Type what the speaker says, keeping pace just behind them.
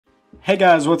Hey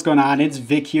guys, what's going on? It's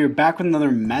Vic here, back with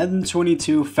another Madden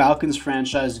 22 Falcons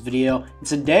franchise video. And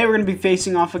today we're going to be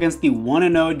facing off against the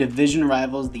 1-0 division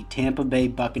rivals, the Tampa Bay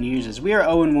Buccaneers. As we are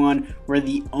 0-1, we're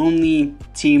the only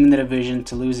team in the division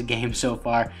to lose a game so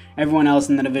far. Everyone else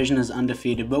in the division is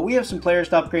undefeated, but we have some players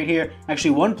to upgrade here.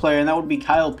 Actually, one player, and that would be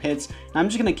Kyle Pitts. And I'm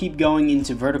just going to keep going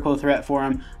into vertical threat for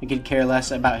him. I could care less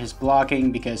about his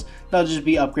blocking because they'll just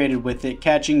be upgraded with it.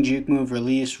 Catching, juke move,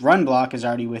 release, run block is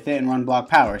already with it, and run block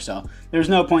power. So there's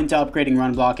no point to upgrading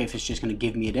run block if it's just going to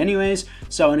give me it anyways.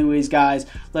 So anyways, guys,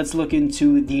 let's look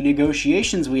into the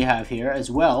negotiations we have here as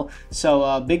well.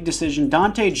 So big decision.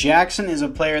 Dante Jackson is a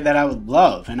player that I would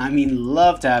love, and I mean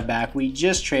love to have back. We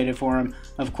just traded for him.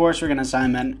 Of course, we're going to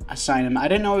sign him. I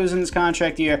didn't know he was in this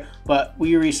contract year, but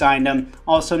we re-signed him.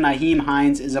 Also, Nyheim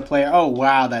Hines is a player. Oh,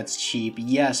 wow, that's cheap.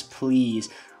 Yes, please.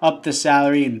 Up the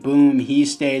salary, and boom, he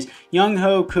stays. Young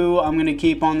Ho Koo, I'm going to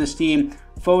keep on this team.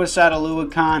 Foesada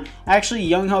Luakan. Actually,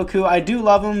 Young Ho Koo, I do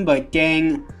love him, but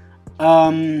dang.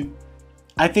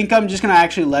 I think I'm just going to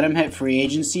actually let him hit free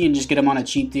agency and just get him on a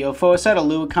cheap deal. Foesada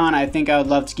Luakan, I think I would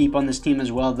love to keep on this team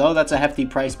as well, though that's a hefty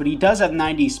price, but he does have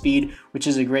 90 speed, which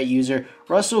is a great user.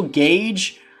 Russell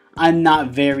Gage, I'm not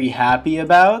very happy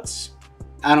about.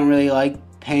 I don't really like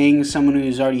paying someone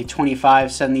who's already 25,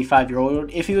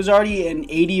 75-year-old. If he was already an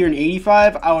 80 or an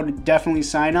 85, I would definitely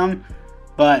sign him,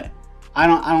 but I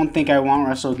don't think I want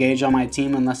Russell Gage on my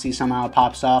team unless he somehow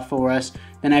pops off for us.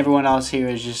 Then everyone else here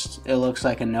is just, it looks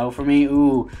like a no for me.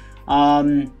 Ooh,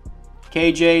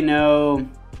 KJ, no.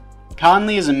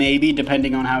 Conley is a maybe,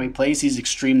 depending on how he plays. He's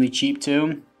extremely cheap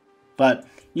too, but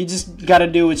you just got to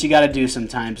do what you got to do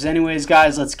sometimes. Anyways,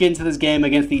 guys, let's get into this game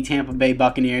against the Tampa Bay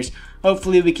Buccaneers.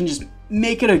 Hopefully, we can just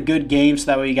make it a good game so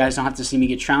that way you guys don't have to see me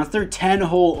get trounced. Their 10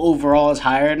 hole overall is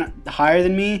higher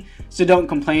than me, so don't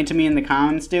complain to me in the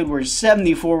comments, dude. We're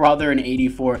 74 while they're an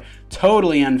 84.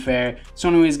 Totally unfair. So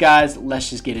anyways, guys, let's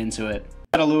just get into it.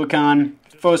 Foesada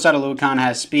Luakan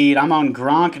has speed. I'm on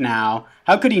Gronk now.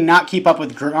 How could he not keep up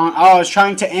with Gronk? Oh, I was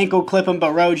trying to ankle clip him,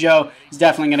 but Rojo is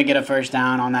definitely going to get a first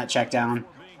down on that check down.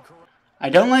 I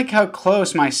don't like how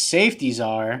close my safeties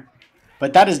are,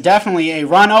 but that is definitely a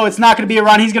run. Oh, it's not going to be a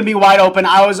run. He's going to be wide open.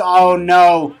 Oh,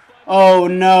 no. Oh,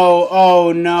 no.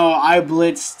 Oh, no. I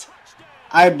blitzed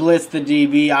the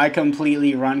DB. I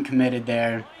completely run committed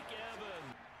there.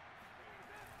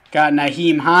 Got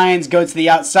Nyheim Hines. Go to the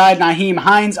outside. Nyheim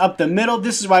Hines up the middle.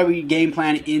 This is why we game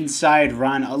plan inside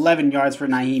run. 11 yards for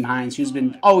Nyheim Hines, who's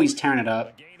been always tearing it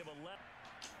up.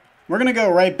 We're going to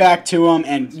go right back to him,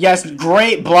 and yes,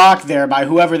 great block there by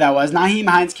whoever that was. Nyheim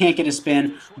Hines can't get a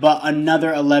spin, but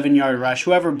another 11-yard rush.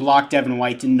 Whoever blocked Devin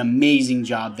White did an amazing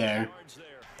job there.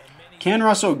 Can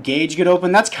Russell Gage get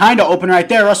open? That's kind of open right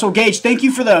there. Russell Gage, thank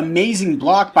you for the amazing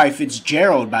block by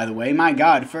Fitzgerald, by the way. My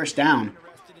God, first down.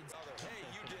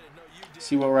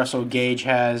 See what Russell Gage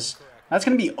has. That's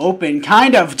going to be open.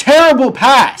 Kind of. Terrible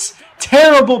pass.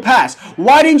 Terrible pass.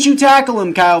 Why didn't you tackle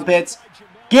him, Kyle Pitts?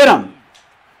 Get him.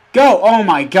 Go. Oh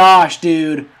my gosh,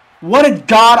 dude. What a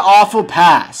god-awful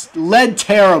pass. Led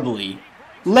terribly.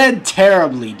 Led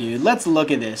terribly, dude. Let's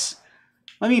look at this.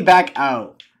 Let me back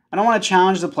out. I don't want to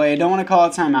challenge the play. I don't want to call a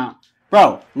timeout.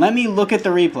 Bro, let me look at the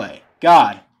replay.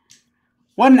 God.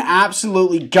 What an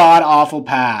absolutely god-awful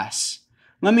pass.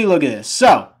 Let me look at this.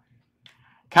 So,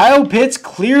 Kyle Pitts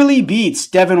clearly beats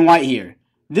Devin White here.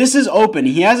 This is open.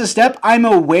 He has a step. I'm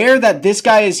aware that this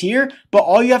guy is here, but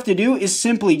all you have to do is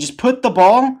simply just put the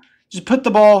ball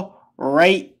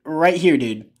right here,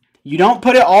 dude. You don't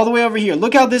put it all the way over here.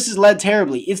 Look how this is led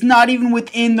terribly. It's not even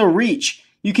within the reach.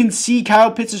 You can see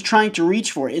Kyle Pitts is trying to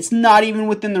reach for it. It's not even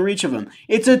within the reach of him.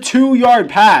 It's a 2-yard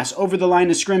pass over the line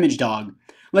of scrimmage, dog.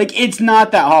 Like, it's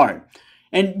not that hard.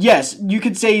 And yes, you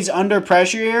could say he's under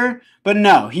pressure here, but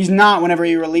no, he's not whenever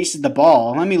he releases the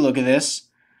ball. Let me look at this.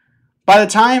 By the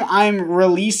time I'm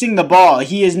releasing the ball,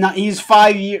 he's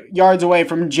 5 yards away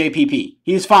from JPP.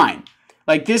 He's fine.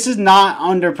 Like, this is not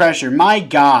under pressure. My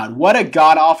God, what a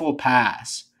god-awful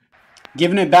pass.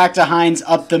 Giving it back to Hines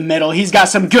up the middle. He's got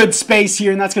some good space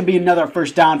here, and that's going to be another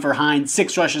first down for Hines.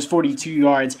 6 rushes, 42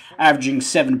 yards, averaging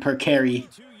 7 per carry.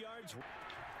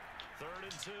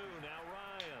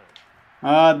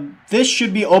 This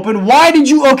should be open. Why did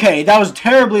you? Okay, that was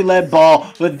terribly led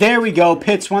ball, but there we go.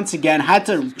 Pitts once again had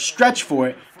to stretch for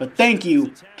it, but thank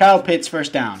you, Kyle Pitts,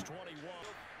 first down.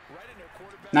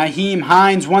 Nyheim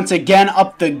Hines once again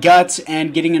up the guts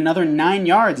and getting another 9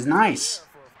 yards. Nice.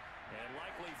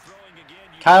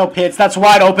 Kyle Pitts, that's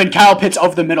wide open. Kyle Pitts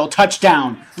over the middle,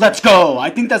 touchdown. Let's go. I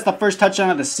think that's the first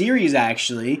touchdown of the series,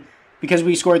 actually, because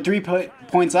we scored 3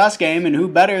 points last game, and who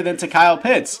better than to Kyle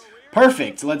Pitts?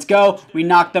 Perfect. Let's go. We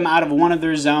knocked them out of one of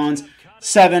their zones.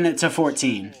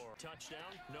 7-14.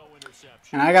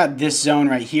 And I got this zone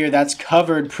right here. That's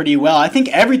covered pretty well. I think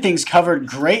everything's covered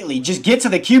greatly. Just get to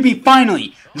the QB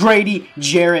finally. Grady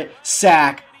Jarrett,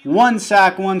 sack. One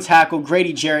sack, one tackle.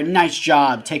 Grady Jarrett, nice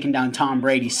job taking down Tom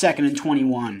Brady. 2nd and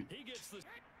 21.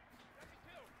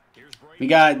 We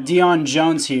got Deion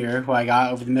Jones here, who I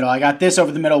got over the middle. I got this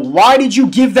over the middle. Why did you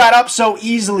give that up so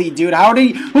easily, dude? How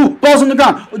did he... Ooh, ball's on the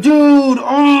ground. Dude,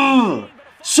 oh.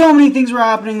 So many things were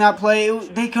happening that play.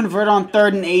 They convert on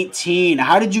 3rd and 18.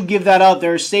 How did you give that up?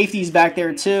 There are safeties back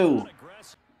there, too.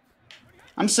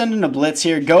 I'm sending a blitz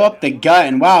here. Go up the gut,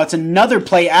 and wow, it's another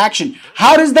play action.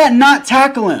 How does that not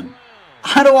tackle him?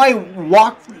 How do I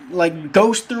walk, like,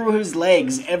 ghost through his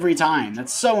legs every time?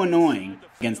 That's so annoying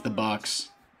against the Bucs.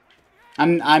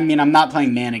 I mean, I'm not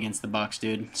playing man against the Bucs,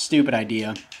 dude. Stupid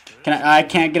idea. I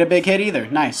can't get a big hit either.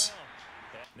 Nice.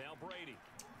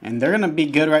 And they're going to be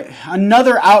good right...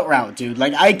 Another out route, dude.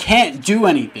 Like, I can't do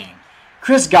anything.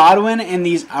 Chris Godwin and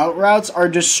these out routes are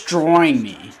destroying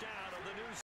me.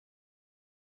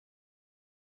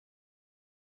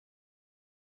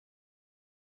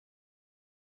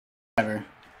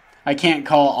 I can't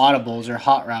call audibles or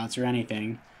hot routes or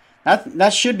anything.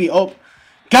 That should be... Oh,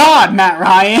 God, Matt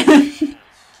Ryan!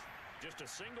 Just a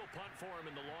single punt for him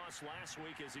in the loss last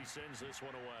week as he sends this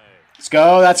one away. Let's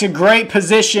go. That's a great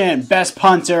position. Best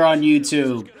punter on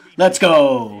YouTube. Let's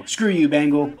go. Screw you,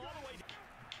 Bengal.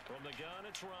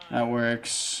 That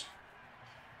works.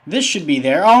 This should be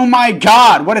there. Oh, my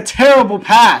God. What a terrible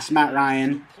pass, Matt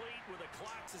Ryan.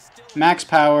 Max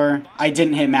power. I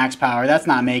didn't hit max power. That's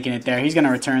not making it there. He's going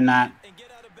to return that.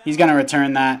 He's going to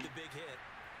return that.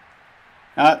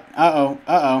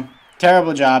 Uh-oh.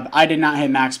 Terrible job. I did not hit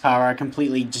max power. I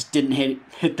completely just didn't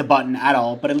hit the button at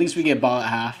all. But at least we get ball at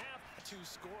half.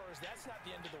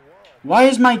 Why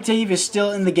is Mike Davis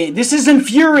still in the game? This is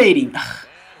infuriating.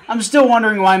 I'm still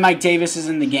wondering why Mike Davis is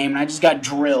in the game, and I just got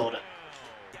drilled.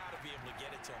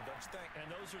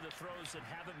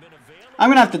 I'm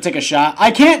going to have to take a shot.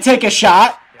 I can't take a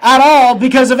shot at all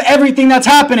because of everything that's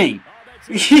happening.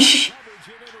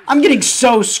 I'm getting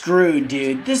so screwed,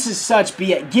 dude. This is such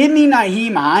BS. Give me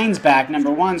Nyheim Hines back,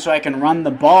 number one, so I can run the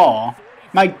ball.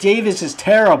 Mike Davis is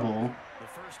terrible.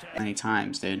 Many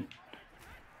times, dude.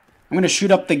 I'm going to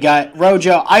shoot up the gut.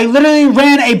 Rojo, I literally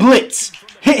ran a blitz.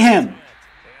 Hit him.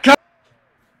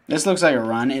 This looks like a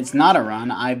run. It's not a run.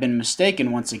 I've been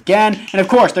mistaken once again. And, of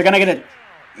course, they're going to get it.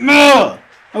 Ugh!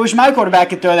 I wish my quarterback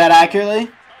could throw that accurately.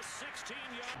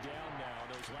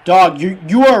 Dog,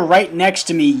 you are right next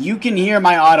to me. You can hear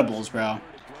my audibles, bro.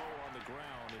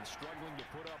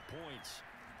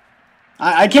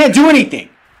 I can't do anything.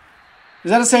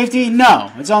 Is that a safety?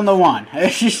 No, it's on the one.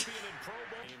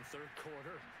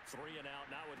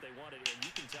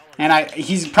 And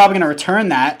he's probably going to return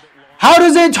that. How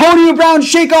does Antonio Brown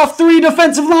shake off 3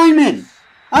 defensive linemen?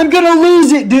 I'm going to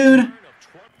lose it, dude.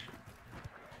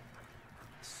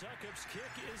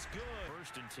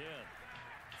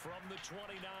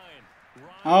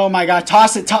 Oh my God,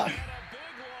 toss it,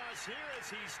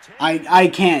 I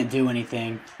can't do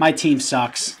anything. My team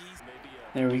sucks.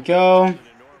 There we go.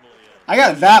 I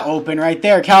got that open right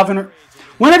there, Calvin.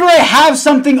 Whenever I have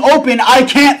something open, I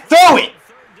can't throw it.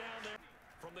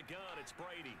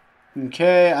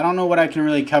 Okay, I don't know what I can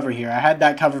really cover here. I had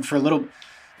that covered for a little...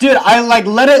 Dude, I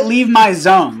let it leave my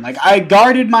zone. Like, I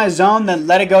guarded my zone, then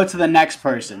let it go to the next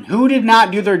person. Who did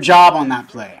not do their job on that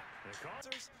play?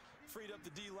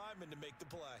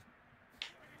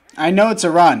 I know it's a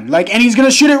run. And he's going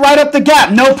to shoot it right up the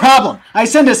gap. No problem. I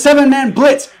send a 7-man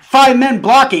blitz, 5 men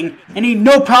blocking, and he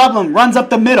no problem runs up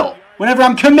the middle whenever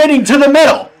I'm committing to the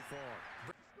middle.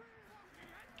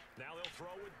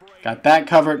 Got that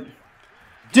covered.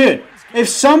 Dude, if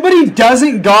somebody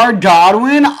doesn't guard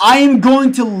Godwin, I am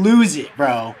going to lose it,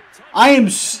 bro. I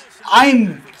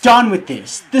am done with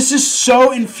this. This is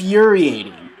so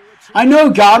infuriating. I know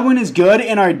Godwin is good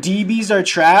and our DBs are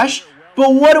trash,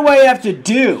 but what do I have to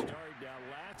do?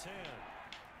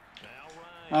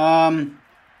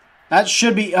 That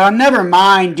should be... never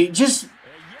mind, dude. Just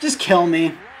kill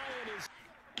me.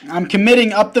 I'm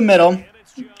committing up the middle.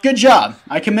 Good job.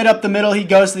 I commit up the middle, he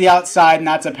goes to the outside, and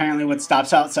that's apparently what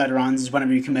stops outside runs, is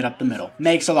whenever you commit up the middle.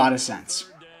 Makes a lot of sense.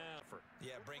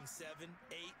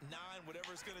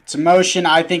 It's a motion.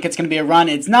 I think it's going to be a run.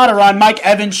 It's not a run. Mike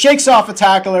Evans shakes off a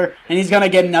tackler, and he's going to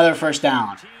get another first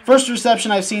down. First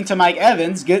reception I've seen to Mike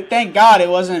Evans. Good. Thank God it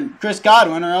wasn't Chris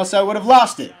Godwin, or else I would have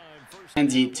lost it. And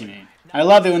deep to me. I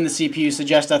love it when the CPU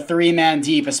suggests a 3-man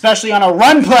deep, especially on a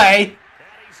run play.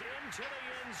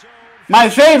 My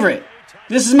favorite.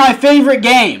 This is my favorite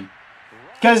game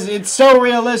because it's so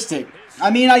realistic.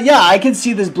 I mean, yeah, I can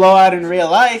see this blowout in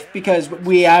real life because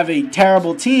we have a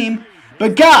terrible team.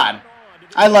 But God,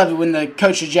 I love it when the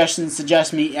coach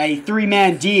suggests me a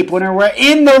 3-man deep when we're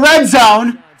in the red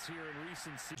zone.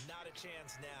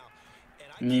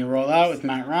 Let me roll out with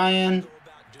Matt Ryan.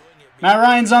 Matt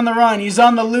Ryan's on the run. He's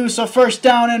on the loose. A first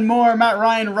down and more. Matt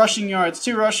Ryan rushing yards.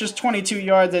 2 rushes, 22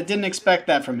 yards. I didn't expect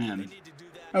that from him.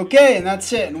 Okay, and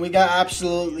that's it. And we got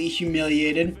absolutely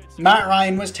humiliated. Matt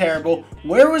Ryan was terrible.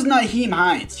 Where was Nyheim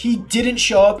Hines? He didn't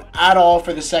show up at all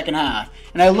for the second half.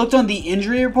 And I looked on the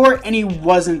injury report, and he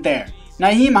wasn't there.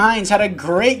 Nyheim Hines had a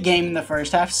great game in the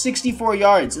first half. 64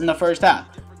 yards in the first half.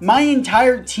 My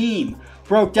entire team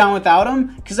broke down without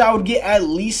him because I would get at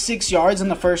least 6 yards in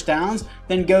the first downs,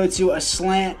 then go to a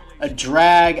slant, a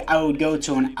drag. I would go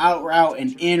to an out route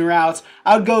and in routes.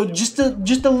 I would go just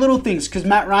the little things because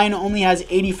Matt Ryan only has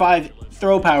 85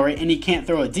 throw power and he can't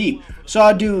throw it deep. So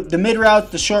I'll do the mid routes,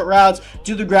 the short routes,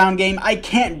 do the ground game. I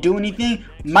can't do anything.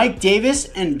 Mike Davis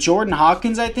and Jordan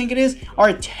Hawkins, I think it is,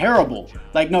 are terrible.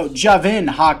 Like, no, Javin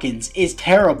Hawkins is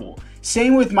terrible.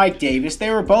 Same with Mike Davis. They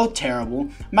were both terrible.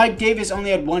 Mike Davis only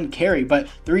had 1 carry, but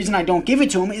the reason I don't give it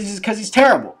to him is because he's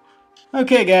terrible.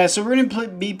 Okay, guys, so we're going to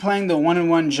be playing the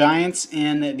 1-1 Giants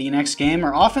in the next game.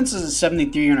 Our offense is a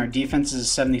 73 and our defense is a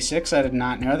 76. I did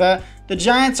not know that. The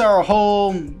Giants are a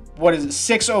whole,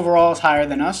 6 overalls higher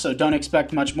than us, so don't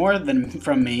expect much more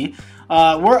from me.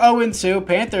 We're 0-2.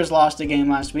 Panthers lost a game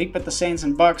last week, but the Saints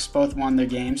and Bucks both won their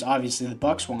games. Obviously, the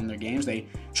Bucks won their games. They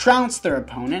trounced their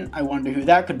opponent. I wonder who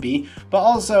that could be. But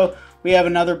also, we have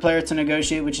another player to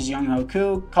negotiate, which is Young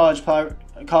Hoku,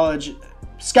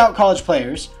 scout college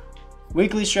players.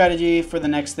 Weekly strategy for the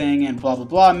next thing and blah, blah,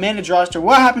 blah. Manage roster.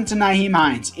 What happened to Nyheim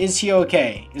Hines? Is he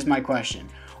okay? Is my question.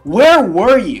 Where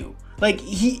were you? Like,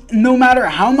 no matter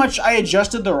how much I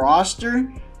adjusted the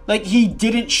roster, like, he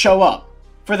didn't show up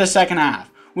for the second half.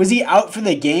 Was he out for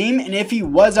the game? And if he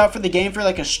was out for the game for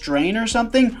like a strain or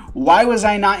something, why was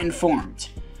I not informed?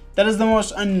 That is the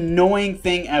most annoying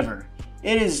thing ever.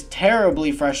 It is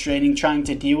terribly frustrating trying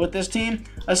to deal with this team,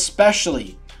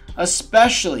 especially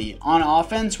on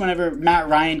offense whenever Matt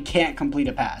Ryan can't complete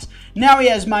a pass. Now he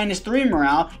has -3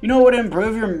 morale. You know what would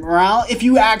improve your morale? If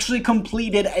you actually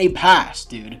completed a pass,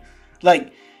 dude.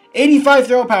 Like, 85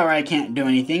 throw power, I can't do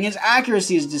anything. His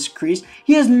accuracy is decreased.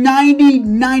 He has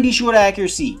 90 short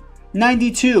accuracy.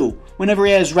 92 whenever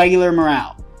he has regular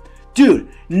morale. Dude,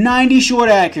 90 short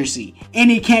accuracy,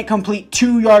 and he can't complete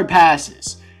 2-yard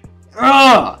passes.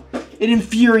 Ugh! It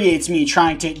infuriates me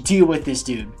trying to deal with this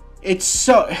dude. It's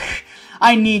so...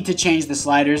 I need to change the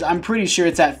sliders. I'm pretty sure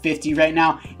it's at 50 right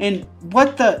now. And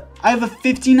what the... I have a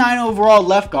 59 overall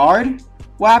left guard?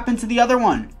 What happened to the other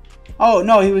one? Oh,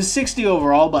 no, he was 60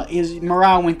 overall, but his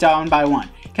morale went down by 1.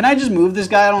 Can I just move this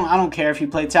guy? I don't care if you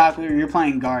play tackle or you're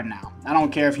playing guard now. I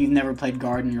don't care if you've never played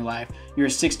guard in your life. You're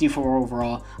a 64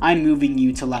 overall. I'm moving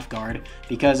you to left guard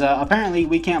because apparently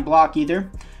we can't block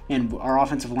either. And our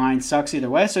offensive line sucks either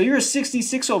way. So you're a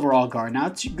 66 overall guard now.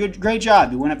 It's good, great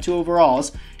job. You went up 2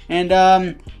 overalls.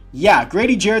 And, yeah,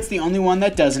 Grady Jarrett's the only one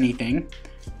that does anything.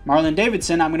 Marlon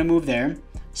Davidson, I'm going to move there.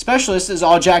 Specialist is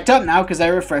all jacked up now because I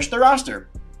refreshed the roster.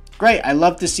 Great. I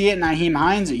love to see it. Nyheim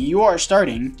Hines, you are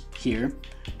starting here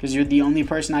because you're the only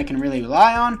person I can really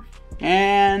rely on.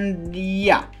 And,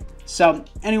 yeah. So,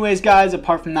 anyways, guys,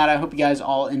 apart from that, I hope you guys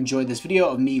all enjoyed this video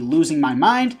of me losing my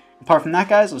mind. Apart from that,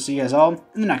 guys, I'll see you guys all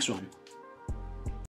in the next one.